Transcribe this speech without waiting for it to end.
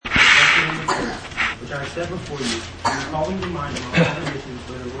which I have set before you, and calling to mind among all the nations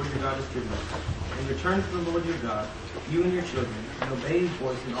where the Lord your God has driven us. And return to the Lord your God, you and your children, and obey his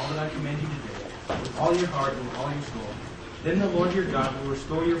voice in all that I command you today, with all your heart and with all your soul. Then the Lord your God will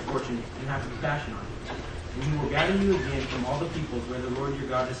restore your fortunes and have compassion on you. And he will gather you again from all the peoples where the Lord your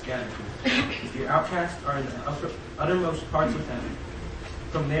God has scattered you. If your outcasts are in the uttermost parts of heaven,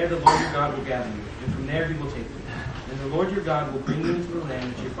 from there the Lord your God will gather you, and from there he will take you. And the Lord your God will bring you into the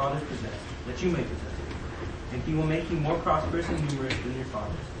land that your fathers possessed, that you may possess it. And he will make you more prosperous and numerous than your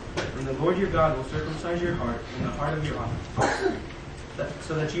fathers. And the Lord your God will circumcise your heart and the heart of your offspring,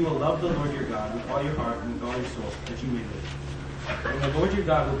 so that you will love the Lord your God with all your heart and with all your soul, that you may live. And the Lord your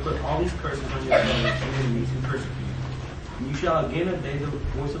God will put all these curses on your brothers and enemies who persecute you. And you shall again obey the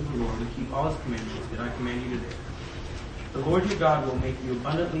voice of the Lord and keep all his commandments that I command you today. The Lord your God will make you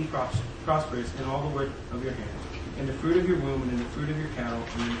abundantly prosperous in all the work of your hands, in the fruit of your womb, and in the fruit of your cattle,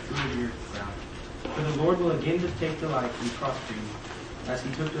 and in the fruit of your ground. For the Lord will again take delight in prospering you, as he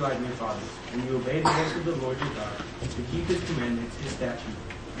took delight in your fathers. And you obey the voice of the Lord your God, to keep his commandments, his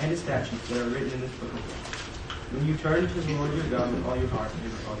statutes that are written in this book of law. When you turn to the Lord your God with all your heart and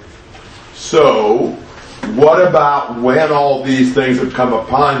with all your soul. So, what about when all these things have come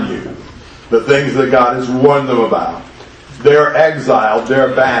upon you? The things that God has warned them about. They're exiled,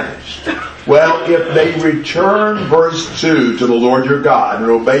 they're banished. Well, if they return, verse 2, to the Lord your God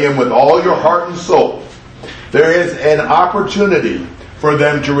and obey him with all your heart and soul, there is an opportunity for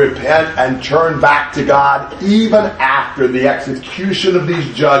them to repent and turn back to God even after the execution of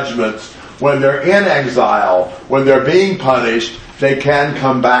these judgments. When they're in exile, when they're being punished, they can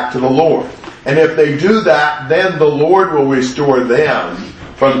come back to the Lord. And if they do that, then the Lord will restore them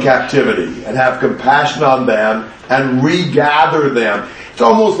from captivity and have compassion on them and regather them. It's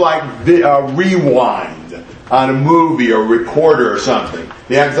almost like a rewind on a movie or recorder or something.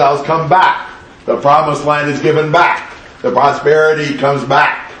 The exiles come back. The promised land is given back. The prosperity comes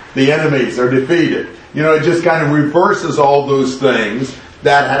back. The enemies are defeated. It just kind of reverses all those things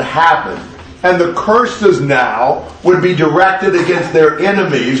that had happened. And the curses now would be directed against their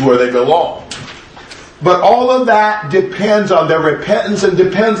enemies where they belong. But all of that depends on their repentance and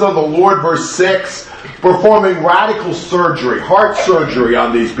depends on the Lord, verse 6, performing radical surgery, heart surgery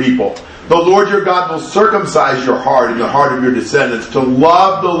on these people. The Lord your God will circumcise your heart and the heart of your descendants to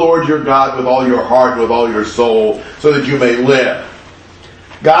love the Lord your God with all your heart and with all your soul so that you may live.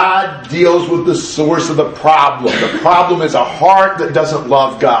 God deals with the source of the problem. The problem is a heart that doesn't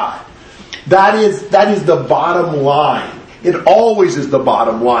love God. That is the bottom line. It always is the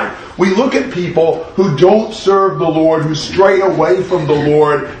bottom line. We look at people who don't serve the Lord, who stray away from the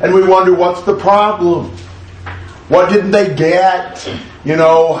Lord, and we wonder, what's the problem? What didn't they get?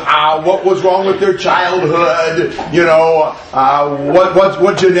 What was wrong with their childhood?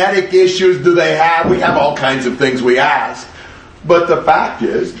 What genetic issues do they have? We have all kinds of things we ask. But the fact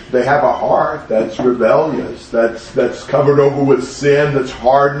is, they have a heart that's rebellious, that's covered over with sin, that's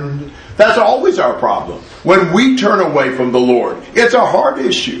hardened. That's always our problem. When we turn away from the Lord, it's a heart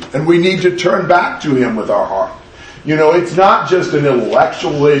issue, and we need to turn back to him with our heart. It's not just an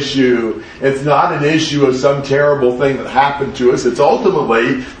intellectual issue. It's not an issue of some terrible thing that happened to us. It's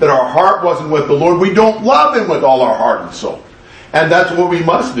ultimately that our heart wasn't with the Lord. We don't love him with all our heart and soul. And that's what we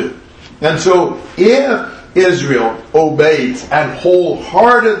must do. And so if Israel obeys and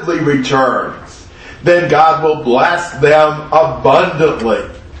wholeheartedly returns, then God will bless them abundantly.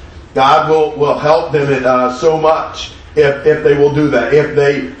 God will help them so much if they will do that. If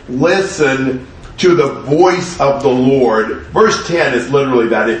they listen to the voice of the Lord. Verse 10 is literally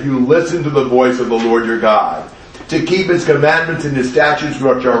that. If you listen to the voice of the Lord your God, to keep his commandments and his statutes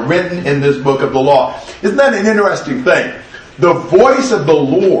which are written in this book of the law. Isn't that an interesting thing? The voice of the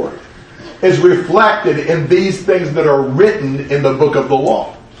Lord is reflected in these things that are written in the book of the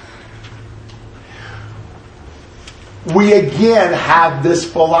law. We again have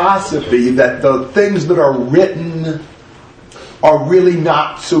this philosophy that the things that are written are really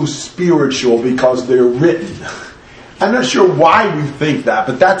not so spiritual because they're written. I'm not sure why we think that,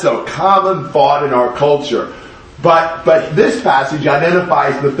 but that's a common thought in our culture. But this passage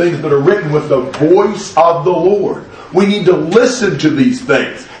identifies the things that are written with the voice of the Lord. We need to listen to these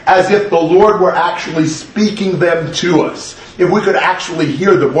things as if the Lord were actually speaking them to us. If we could actually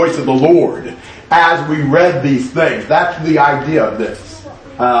hear the voice of the Lord as we read these things. That's the idea of this.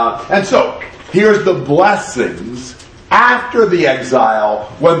 And so, here's the blessings after the exile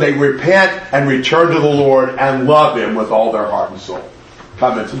when they repent and return to the Lord and love him with all their heart and soul.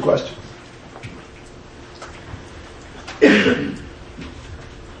 Comments and questions?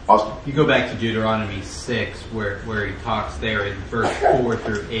 Austin? You go back to Deuteronomy 6, where he talks there in verse 4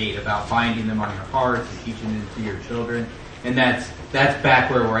 through 8 about binding them on your hearts and teaching them to your children. And that's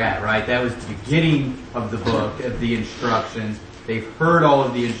back where we're at, right? That was the beginning of the book, of the instructions. They've heard all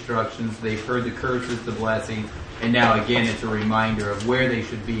of the instructions. They've heard the curses, the blessings. And now, again, it's a reminder of where they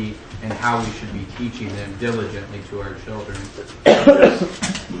should be and how we should be teaching them diligently to our children.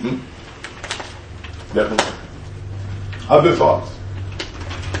 Mm-hmm. Definitely. Other thoughts?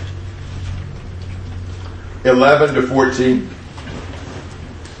 11 to 14.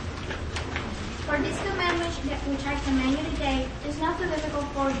 For this commandment which I command you today is not too difficult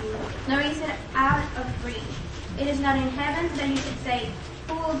for you, nor is it out of reach. It is not in heaven that you should say,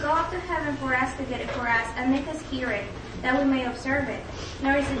 who will go up to heaven for us to get it for us and make us hear it, that we may observe it.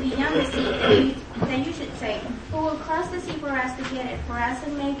 Nor is it beyond the sea that you should say, who will cross the sea for us to get it for us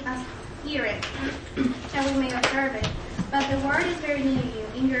and make us hear it, that we may observe it. But the word is very near you,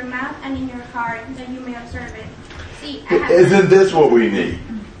 in your mouth and in your heart, that you may observe it. See, Isn't this what we need?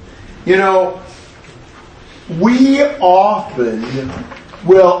 You know, we often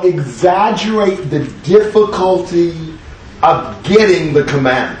will exaggerate the difficulty of getting the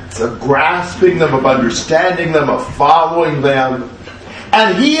commandments, of grasping them, of understanding them, of following them.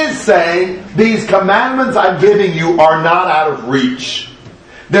 And he is saying, these commandments I'm giving you are not out of reach.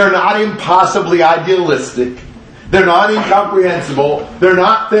 They're not impossibly idealistic. They're not incomprehensible. They're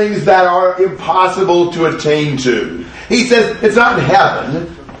not things that are impossible to attain to. He says it's not in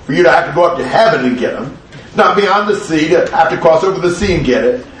heaven for you to have to go up to heaven and get them. It's not beyond the sea to have to cross over the sea and get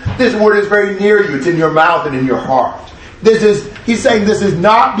it. This word is very near you. It's in your mouth and in your heart. He's saying this is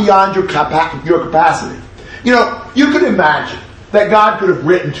not beyond your capacity. You know, you could imagine that God could have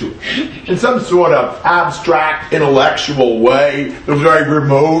written to it in some sort of abstract, intellectual way that was very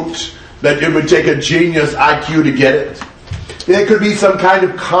remote, that it would take a genius IQ to get it. It could be some kind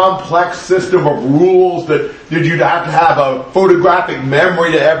of complex system of rules that you'd have to have a photographic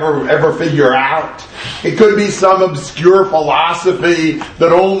memory to ever figure out. It could be some obscure philosophy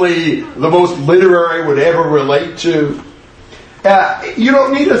that only the most literary would ever relate to. You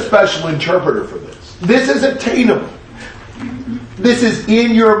don't need a special interpreter for this. This is attainable. This is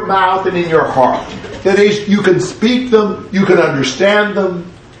in your mouth and in your heart. That is, you can speak them, you can understand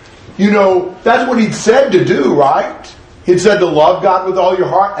them. You know, that's what he'd said to do, right? He'd said to love God with all your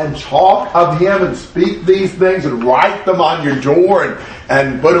heart and talk of Him and speak these things and write them on your door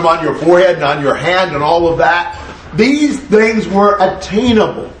and put them on your forehead and on your hand and all of that. These things were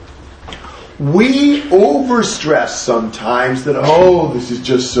attainable. We overstress sometimes that, this is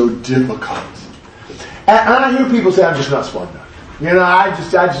just so difficult. And I hear people say, I'm just not smart enough. You know, I'm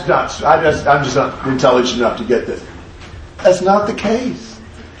just not intelligent enough to get this. That's not the case.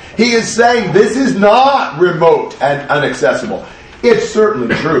 He is saying this is not remote and inaccessible. It's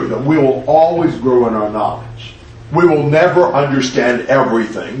certainly true that we will always grow in our knowledge. We will never understand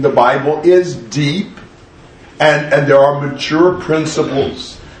everything. The Bible is deep, and there are mature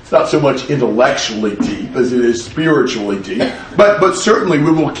principles. It's not so much intellectually deep as it is spiritually deep. But certainly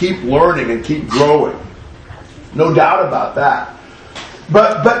we will keep learning and keep growing. No doubt about that.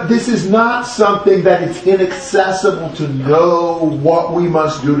 But this is not something that it's inaccessible to know what we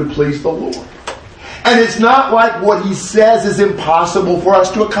must do to please the Lord. And it's not like what he says is impossible for us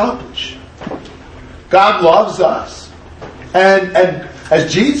to accomplish. God loves us. And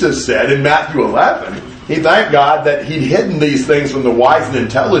as Jesus said in Matthew 11, he thanked God that he'd hidden these things from the wise and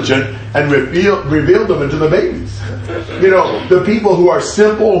intelligent and revealed them into the babies. You know, the people who are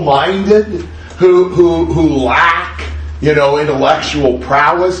simple-minded, who lack intellectual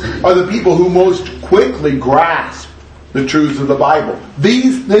prowess, are the people who most quickly grasp the truths of the Bible.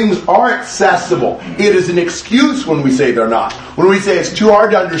 These things are accessible. It is an excuse when we say they're not. When we say it's too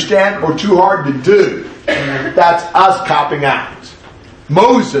hard to understand or too hard to do, that's us copping out.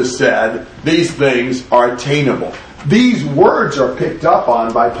 Moses said these things are attainable. These words are picked up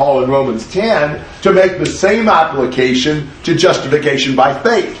on by Paul in Romans 10 to make the same application to justification by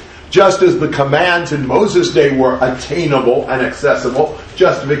faith. Just as the commands in Moses' day were attainable and accessible,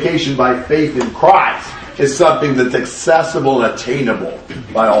 justification by faith in Christ is something that's accessible and attainable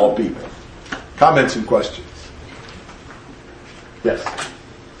by all people. Comments and questions? Yes?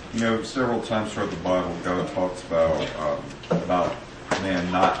 Several times throughout the Bible, God talks about man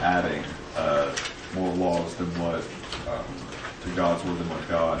not adding more laws than what to God's word than what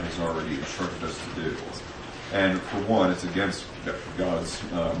God has already instructed us to do. And for one, it's against God's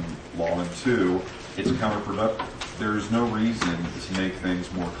law, and two, it's counterproductive. There's no reason to make things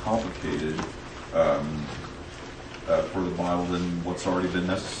more complicated for the Bible than what's already been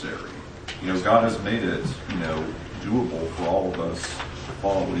necessary. God has made it, doable for all of us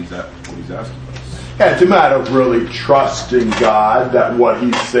follow what he's asking us. Yeah, it's a matter of really trusting God that what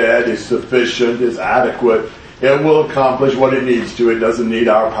He said is sufficient, is adequate. It will accomplish what it needs to. It doesn't need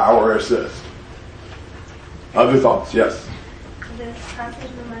our power or assist. Other thoughts? Yes. This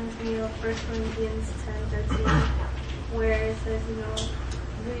passage reminds me of 1 Corinthians 10:13, where it says, we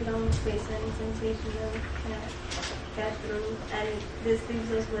don't face any temptation that we can't get through, and this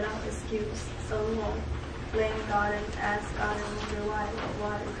leaves us without excuse. So we won't blame God and ask God and wonder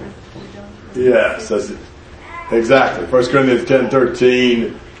why, because we don't. Yes, that's it. Exactly. 1 Corinthians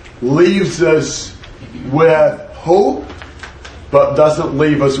 10:13 leaves us with hope, but doesn't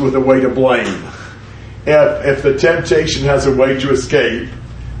leave us with a way to blame. If the temptation has a way to escape,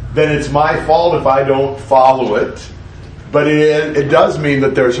 then it's my fault if I don't follow it. But it does mean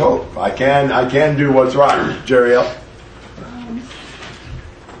that there's hope. I can do what's right. Jeriel?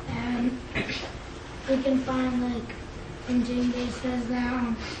 And we can find, in James it says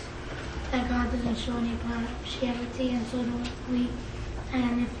that God doesn't show any partiality, and so don't we.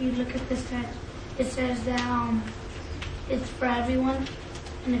 And if you look at this text, it says that it's for everyone.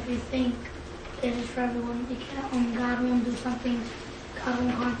 And if you think it is for everyone, God won't do something, God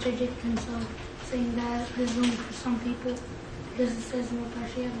won't contradict Himself, saying that there's room for some people because it says no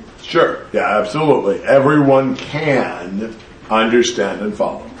partiality. Sure. Yeah, absolutely. Everyone can understand and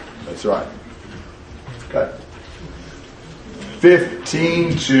follow. That's right. Okay.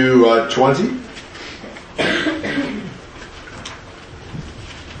 15 to 20.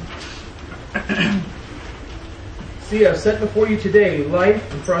 See, I've set before you today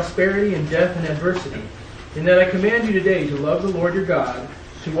life and prosperity and death and adversity. In that I command you today to love the Lord your God,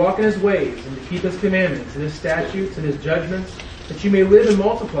 to walk in His ways, and to keep His commandments and His statutes and His judgments, that you may live and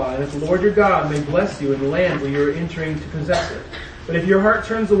multiply, and that the Lord your God may bless you in the land where you are entering to possess it. But if your heart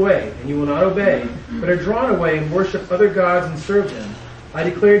turns away, and you will not obey, but are drawn away and worship other gods and serve them, I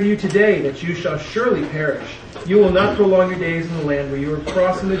declare to you today that you shall surely perish. You will not prolong your days in the land where you are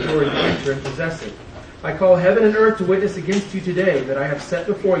crossing the Jordan to enter and possess it. I call heaven and earth to witness against you today that I have set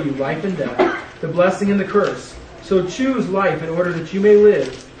before you life and death, the blessing and the curse. So choose life in order that you may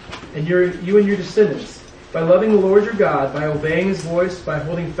live, and you and your descendants, by loving the Lord your God, by obeying His voice, by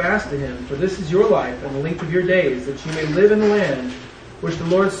holding fast to Him. For this is your life and the length of your days, that you may live in the land which the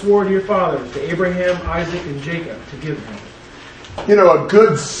Lord swore to your fathers, to Abraham, Isaac, and Jacob, to give them. A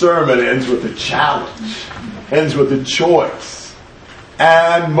good sermon ends with a challenge, ends with a choice.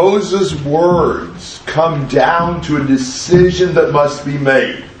 And Moses' words come down to a decision that must be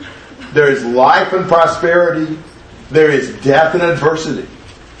made. There is life and prosperity. There is death and adversity.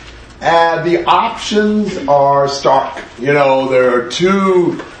 And the options are stark. There are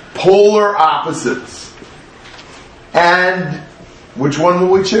two polar opposites. And which one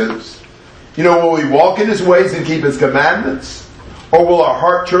will we choose? Will we walk in His ways and keep His commandments? Or will our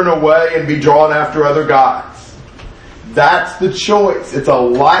heart turn away and be drawn after other gods? That's the choice. It's a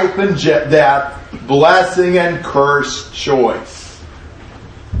life and death, blessing and curse choice.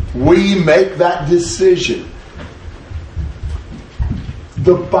 We make that decision.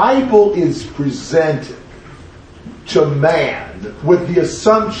 The Bible is presented to man with the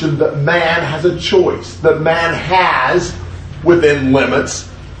assumption that man has a choice, that man has, within limits,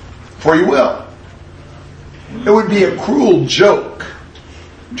 free will. It would be a cruel joke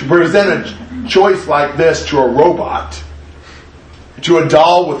to present a choice like this to a robot, to a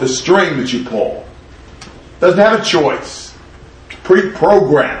doll with a string that you pull. Doesn't have a choice.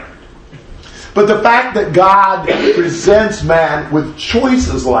 Pre-programmed. But the fact that God presents man with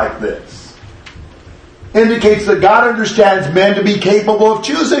choices like this indicates that God understands men to be capable of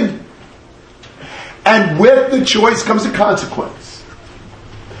choosing. And with the choice comes a consequence.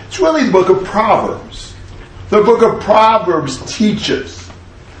 It's really the book of Proverbs. The book of Proverbs teaches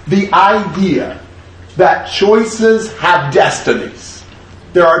the idea that choices have destinies.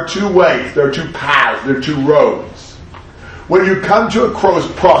 There are two ways, there are two paths, there are two roads. When you come to a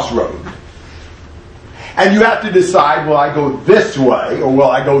crossroad, and you have to decide, will I go this way or will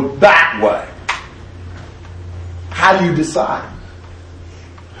I go that way? How do you decide?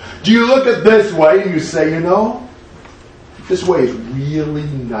 Do you look at this way and you say, this way is really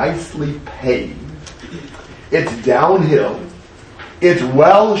nicely paved. It's downhill. It's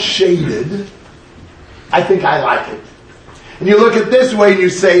well shaded. I think I like it. And you look at this way and you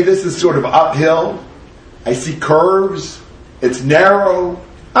say, this is sort of uphill. I see curves. It's narrow.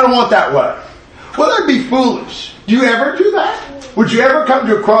 I don't want that way. Well, that'd be foolish. Do you ever do that? Would you ever come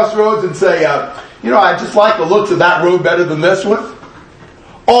to a crossroads and say, I just like the looks of that road better than this one?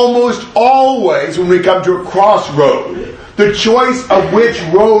 Almost always when we come to a crossroad, the choice of which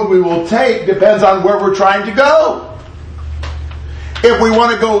road we will take depends on where we're trying to go. If we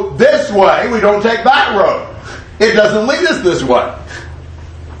want to go this way, we don't take that road. It doesn't lead us this way.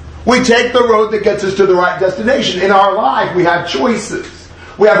 We take the road that gets us to the right destination. In our life, we have choices.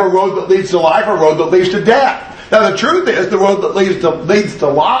 We have a road that leads to life, a road that leads to death. Now, the truth is, the road that leads to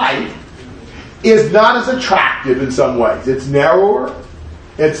life is not as attractive in some ways. It's narrower.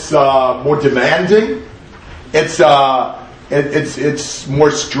 It's more demanding. It's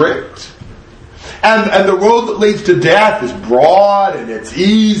more strict. And the road that leads to death is broad and it's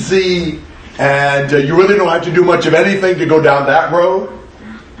easy, and you really don't have to do much of anything to go down that road.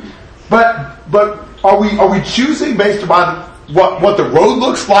 But are we choosing based upon what the road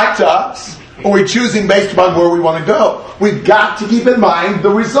looks like to us? Or are we choosing based upon where we want to go? We've got to keep in mind the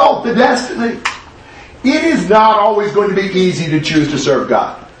result, the destiny. It is not always going to be easy to choose to serve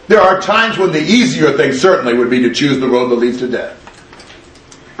God. There are times when the easier thing certainly would be to choose the road that leads to death.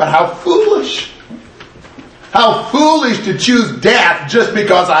 But how foolish. How foolish to choose death just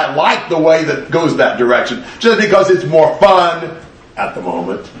because I like the way that goes that direction. Just because it's more fun at the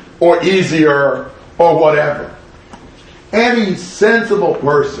moment, or easier, or whatever. Any sensible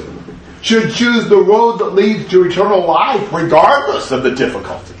person should choose the road that leads to eternal life regardless of the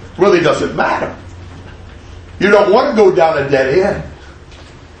difficulty. It really doesn't matter. You don't want to go down a dead end.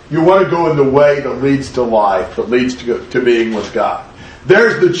 You want to go in the way that leads to life, that leads to being with God.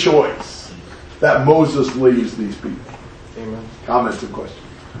 There's the choice that Moses leaves these people. Amen. Comments and questions?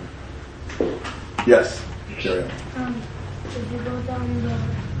 Yes, carry on. If you go down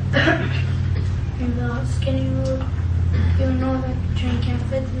the skinny road, you'll know that the train can't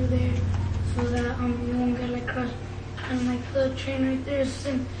fit through there, so that you won't get like crushed. And like the train right there,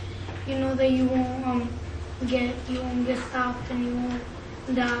 since you know that you won't get stopped and you won't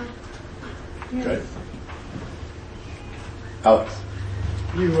die. Okay. Alex.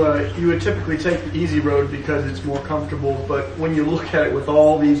 You would typically take the easy road because it's more comfortable, but when you look at it with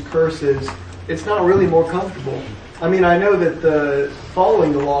all these curses, it's not really more comfortable. I mean, I know that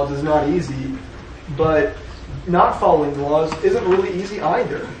following the laws is not easy, but not following the laws isn't really easy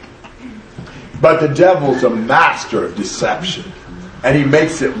either. But the devil's a master of deception. And he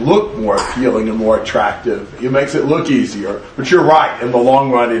makes it look more appealing and more attractive. He makes it look easier. But you're right, in the long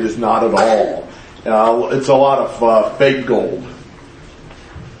run it is not at all. It's a lot of fake gold.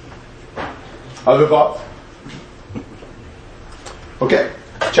 Other thoughts? Okay.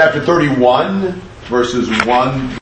 Chapter 31, verses 1